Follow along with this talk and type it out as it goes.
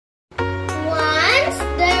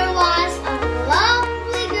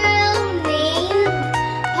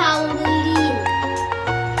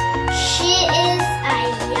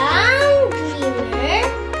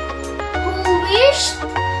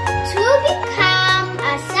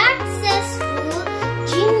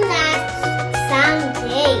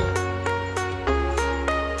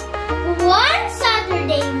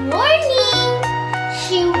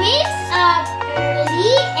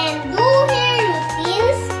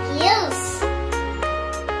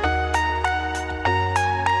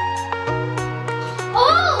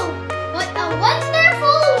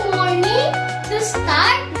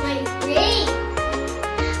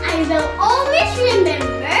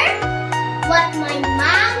what my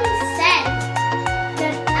mom said,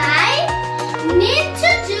 that I need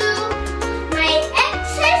to do my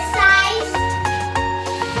exercise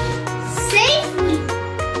safely.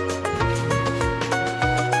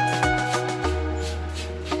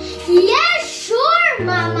 Yeah, sure,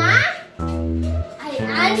 Mama. I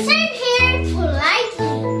answered her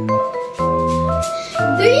politely.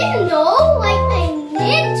 Do you know why I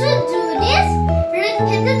need to do this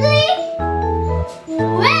repeatedly?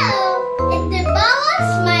 Well, it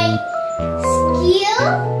develops my skill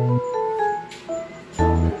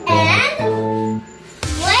and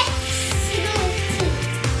flexibility.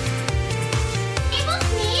 It enables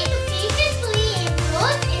me to patiently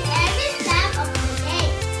improve in every step of the day.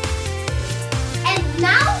 And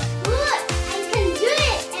now